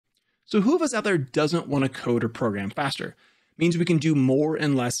So who of us out there doesn't want to code or program faster? Means we can do more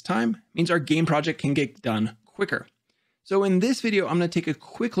in less time, means our game project can get done quicker. So in this video, I'm going to take a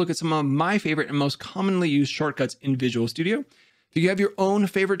quick look at some of my favorite and most commonly used shortcuts in Visual Studio. If you have your own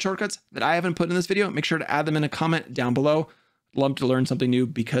favorite shortcuts that I haven't put in this video, make sure to add them in a comment down below. I'd love to learn something new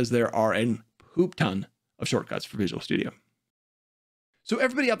because there are a poop ton of shortcuts for Visual Studio. So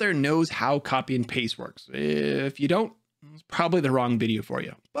everybody out there knows how copy and paste works. If you don't, it's probably the wrong video for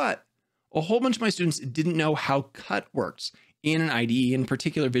you. But a whole bunch of my students didn't know how cut works in an IDE, in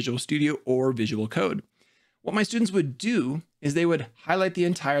particular Visual Studio or Visual Code. What my students would do is they would highlight the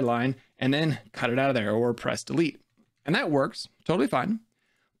entire line and then cut it out of there or press delete. And that works totally fine.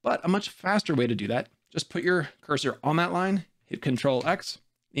 But a much faster way to do that, just put your cursor on that line, hit Control X,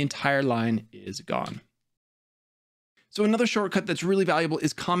 the entire line is gone. So another shortcut that's really valuable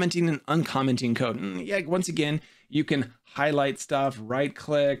is commenting and uncommenting code. And yeah, once again, you can highlight stuff, right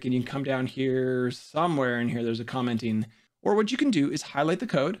click, and you can come down here somewhere in here, there's a commenting. Or what you can do is highlight the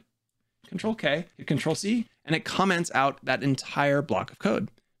code, Control K, hit Control C, and it comments out that entire block of code.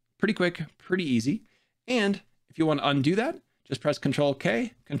 Pretty quick, pretty easy. And if you want to undo that, just press Control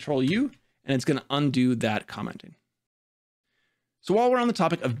K, Control U, and it's going to undo that commenting. So while we're on the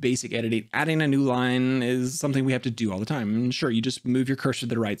topic of basic editing, adding a new line is something we have to do all the time. And sure, you just move your cursor to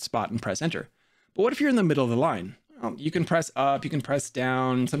the right spot and press enter. But what if you're in the middle of the line? Well, you can press up, you can press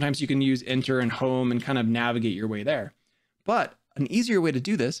down. Sometimes you can use enter and home and kind of navigate your way there. But an easier way to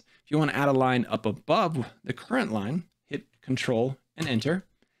do this, if you want to add a line up above the current line, hit Control and enter,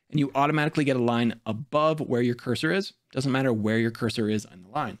 and you automatically get a line above where your cursor is. Doesn't matter where your cursor is on the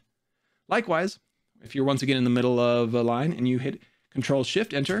line. Likewise, if you're once again in the middle of a line and you hit Control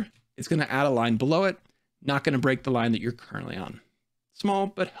Shift Enter, it's going to add a line below it, not going to break the line that you're currently on. Small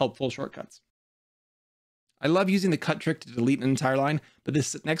but helpful shortcuts. I love using the cut trick to delete an entire line, but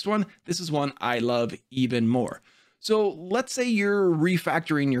this next one, this is one I love even more. So let's say you're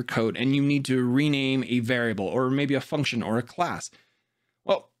refactoring your code and you need to rename a variable or maybe a function or a class.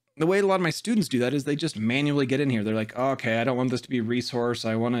 Well, the way a lot of my students do that is they just manually get in here. They're like, oh, okay, I don't want this to be resource.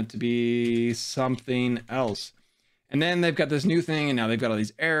 I want it to be something else. And then they've got this new thing and now they've got all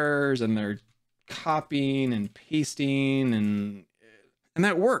these errors and they're copying and pasting and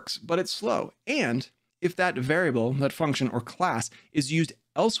that works, but it's slow. And if that variable, that function or class is used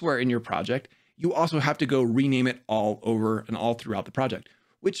elsewhere in your project, you also have to go rename it all over and all throughout the project,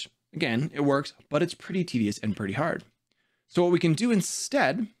 which again, it works, but it's pretty tedious and pretty hard. So what we can do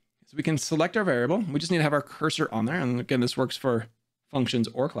instead is we can select our variable. We just need to have our cursor on there. And again, this works for functions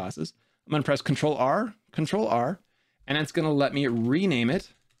or classes. I'm going to press Control R, and it's going to let me rename it.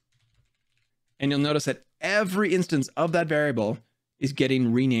 And you'll notice that every instance of that variable is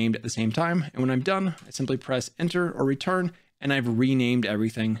getting renamed at the same time. And when I'm done, I simply press Enter or Return, and I've renamed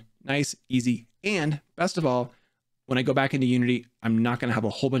everything. Nice, easy, and best of all, when I go back into Unity, I'm not going to have a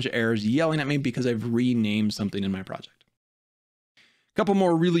whole bunch of errors yelling at me because I've renamed something in my project. A couple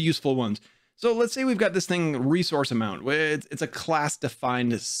more really useful ones. So let's say we've got this thing resource amount. It's a class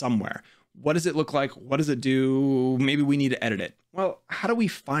defined somewhere. What does it look like? What does it do? Maybe we need to edit it. Well, how do we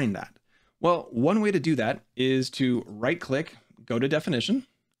find that? Well, one way to do that is to right click, go to definition,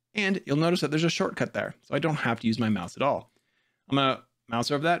 and you'll notice that there's a shortcut there. So I don't have to use my mouse at all. I'm going to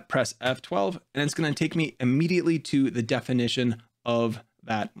mouse over that, press F12, and it's going to take me immediately to the definition of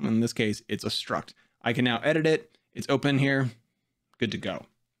that. In this case, it's a struct. I can now edit it. It's open here. Good to go.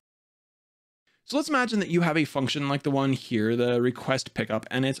 So let's imagine that you have a function like the one here, the request pickup,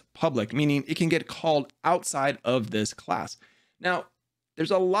 and it's public, meaning it can get called outside of this class. Now,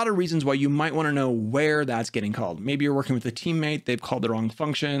 there's a lot of reasons why you might want to know where that's getting called. Maybe you're working with a teammate, they've called the wrong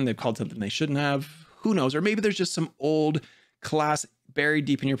function, they've called something they shouldn't have, who knows? Or maybe there's just some old class buried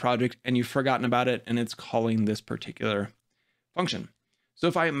deep in your project and you've forgotten about it and it's calling this particular function. So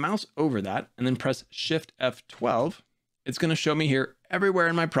if I mouse over that and then press Shift F12, it's going to show me here everywhere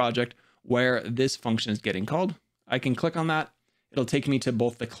in my project where this function is getting called. I can click on that. It'll take me to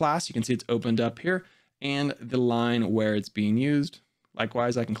both the class, you can see it's opened up here, and the line where it's being used.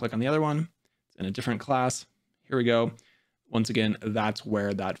 Likewise, I can click on the other one. It's in a different class. Here we go. Once again, that's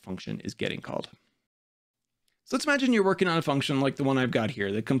where that function is getting called. So let's imagine you're working on a function like the one I've got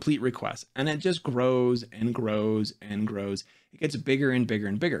here, the complete request, and it just grows and grows and grows. It gets bigger and bigger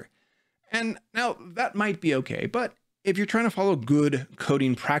and bigger. And now that might be okay, but if you're trying to follow good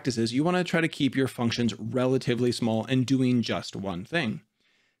coding practices, you want to try to keep your functions relatively small and doing just one thing.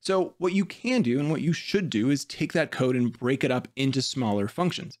 So what you can do and what you should do is take that code and break it up into smaller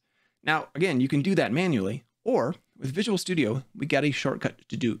functions. Now, again, you can do that manually, or with Visual Studio, we got a shortcut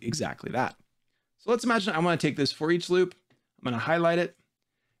to do exactly that. So let's imagine I want to take this for each loop. I'm going to highlight it,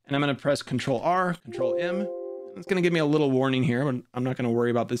 and I'm going to press Control R, Control M. It's going to give me a little warning here, but I'm not going to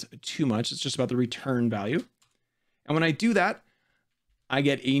worry about this too much. It's just about the return value. And when I do that, I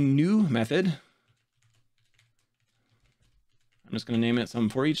get a new method. I'm just going to name it some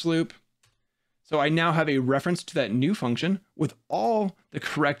for each loop. So I now have a reference to that new function with all the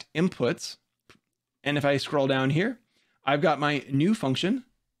correct inputs. And if I scroll down here, I've got my new function.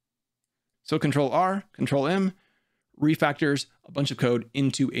 So Control R, Control M, refactors a bunch of code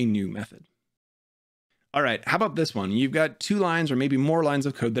into a new method. All right, how about this one? You've got 2 lines or maybe more lines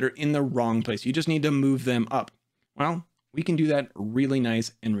of code that are in the wrong place. You just need to move them up. Well, we can do that really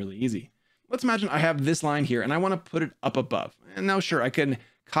nice and really easy. Let's imagine I have this line here and I want to put it up above. And now, sure, I can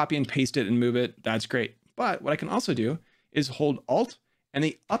copy and paste it and move it. That's great. But what I can also do is hold Alt and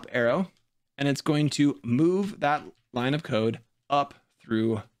the up arrow, and it's going to move that line of code up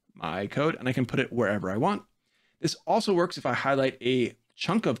through my code, and I can put it wherever I want. This also works if I highlight a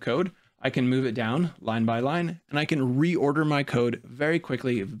chunk of code. I can move it down line by line, and I can reorder my code very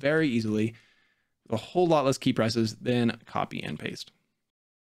quickly, very easily, with a whole lot less key presses than copy and paste.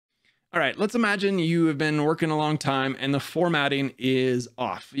 All right, let's imagine you have been working a long time and the formatting is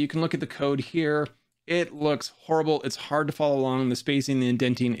off. You can look at the code here. It looks horrible. It's hard to follow along. The spacing, the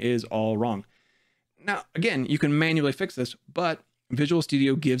indenting is all wrong. Now, again, you can manually fix this, but Visual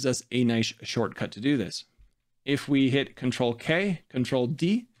Studio gives us a nice shortcut to do this. If we hit Control K, Control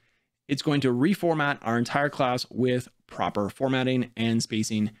D, it's going to reformat our entire class with proper formatting and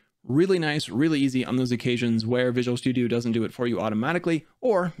spacing. Really nice, really easy on those occasions where Visual Studio doesn't do it for you automatically,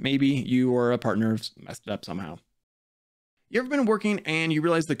 or maybe you or a partner messed it up somehow. You ever been working and you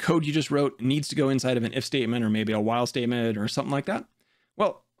realize the code you just wrote needs to go inside of an if statement or maybe a while statement or something like that?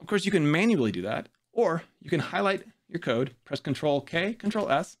 Well, of course you can manually do that, or you can highlight your code, press Control K,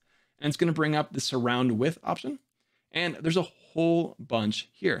 Control S, and it's going to bring up the surround with option. And there's a whole bunch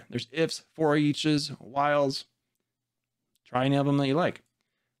here. There's ifs, for eaches, whiles. Try any of them that you like.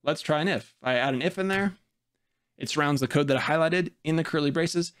 Let's try an if. If I add an if in there, it surrounds the code that I highlighted in the curly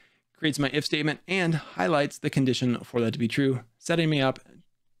braces, creates my if statement, and highlights the condition for that to be true, setting me up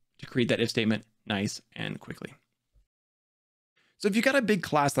to create that if statement nice and quickly. So if you've got a big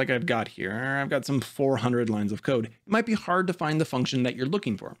class like I've got here, I've got some 400 lines of code, it might be hard to find the function that you're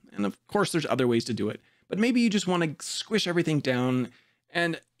looking for. And of course, there's other ways to do it, but maybe you just want to squish everything down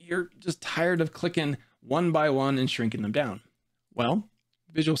and you're just tired of clicking one by one and shrinking them down. Well,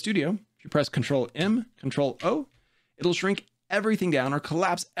 Visual Studio, if you press Control M, Control O, it'll shrink everything down or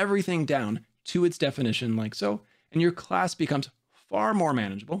collapse everything down to its definition like so, and your class becomes far more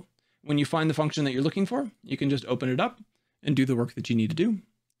manageable. When you find the function that you're looking for, you can just open it up and do the work that you need to do.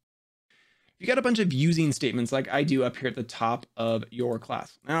 You got a bunch of using statements like I do up here at the top of your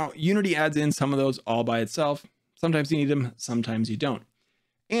class. Now, Unity adds in some of those all by itself. Sometimes you need them, sometimes you don't.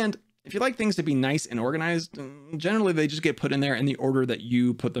 And if you like things to be nice and organized, generally they just get put in there in the order that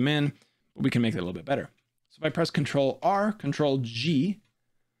you put them in, but we can make it a little bit better. So if I press Control R, Control G,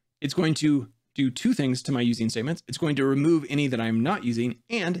 it's going to do 2 things to my using statements. It's going to remove any that I'm not using,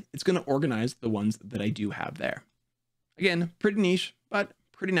 and it's going to organize the ones that I do have there. Again, pretty niche, but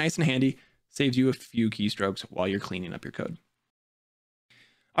pretty nice and handy. Saves you a few keystrokes while you're cleaning up your code.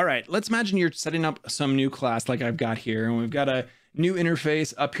 All right, let's imagine you're setting up some new class like I've got here, and we've got a new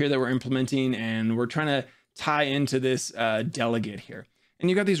interface up here that we're implementing, and we're trying to tie into this delegate here. And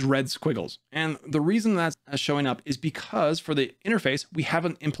you got these red squiggles. And the reason that's showing up is because for the interface, we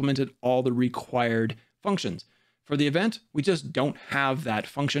haven't implemented all the required functions. For the event, we just don't have that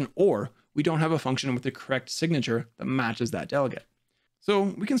function, or we don't have a function with the correct signature that matches that delegate. So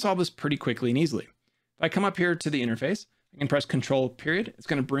we can solve this pretty quickly and easily. If I come up here to the interface, I can press Control period. It's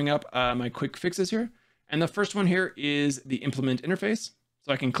going to bring up my quick fixes here. And the first one here is the implement interface.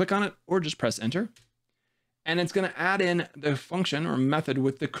 So I can click on it or just press enter. And it's going to add in the function or method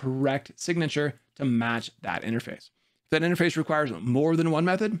with the correct signature to match that interface. If that interface requires more than one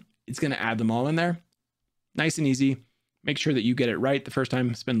method, it's going to add them all in there. Nice and easy. Make sure that you get it right the first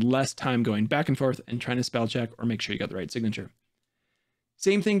time. Spend less time going back and forth and trying to spell check or make sure you got the right signature.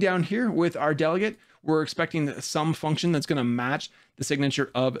 Same thing down here with our delegate. We're expecting some function that's going to match the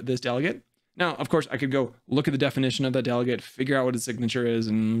signature of this delegate. Now, of course, I could go look at the definition of that delegate, figure out what its signature is,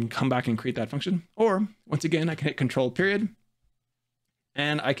 and come back and create that function. Or once again, I can hit Control period,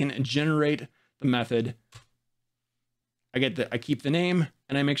 and I can generate the method. I keep the name,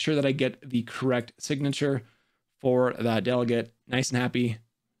 and I make sure that I get the correct signature for that delegate. Nice and happy,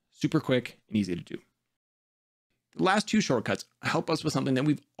 super quick and easy to do. The last 2 shortcuts help us with something that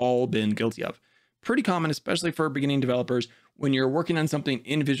we've all been guilty of. Pretty common, especially for beginning developers, when you're working on something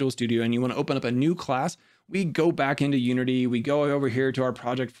in Visual Studio and you want to open up a new class we go back into Unity, we go over here to our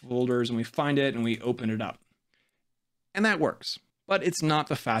project folders and we find it and we open it up. And that works, but it's not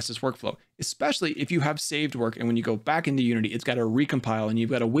the fastest workflow, especially if you have saved work and when you go back into Unity, it's got to recompile and you've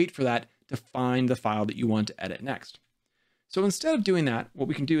got to wait for that to find the file that you want to edit next. So instead of doing that, what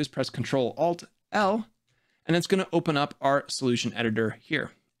we can do is press Control-Alt-L, and it's going to open up our solution editor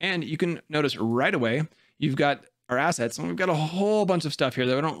here. And you can notice right away, you've got our assets, and we've got a whole bunch of stuff here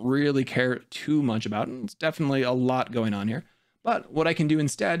that I don't really care too much about. And it's definitely a lot going on here. But what I can do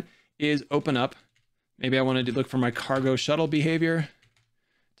instead is open up, maybe I wanted to look for my cargo shuttle behavior,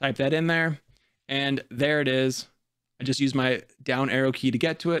 type that in there, and there it is. I just use my down arrow key to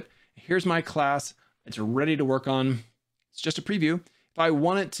get to it. Here's my class. It's ready to work on. It's just a preview. If I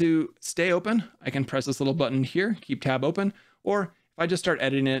want it to stay open, I can press this little button here, keep tab open, or if I just start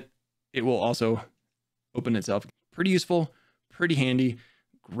editing it, it will also open itself. Pretty useful, pretty handy,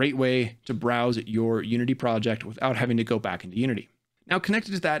 great way to browse your Unity project without having to go back into Unity. Now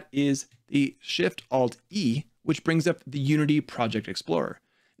connected to that is the Shift-Alt-E, which brings up the Unity Project Explorer.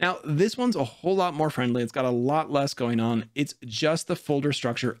 Now this one's a whole lot more friendly. It's got a lot less going on. It's just the folder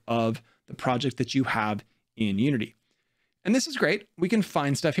structure of the project that you have in Unity. And this is great. We can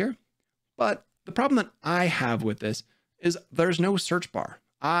find stuff here, but the problem that I have with this is there's no search bar.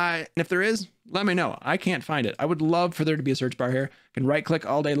 And if there is, let me know. I can't find it. I would love for there to be a search bar here. I can right click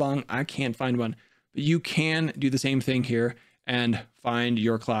all day long. I can't find one, but you can do the same thing here and find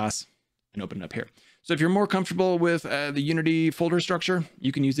your class and open it up here. So if you're more comfortable with the Unity folder structure,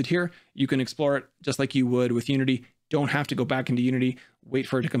 you can use it here. You can explore it just like you would with Unity. Don't have to go back into Unity, wait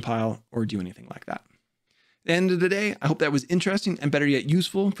for it to compile or do anything like that. At the end of the day, I hope that was interesting and better yet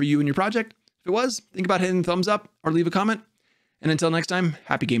useful for you and your project. If it was, think about hitting the thumbs up or leave a comment. And until next time,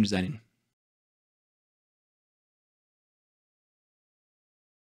 happy game designing.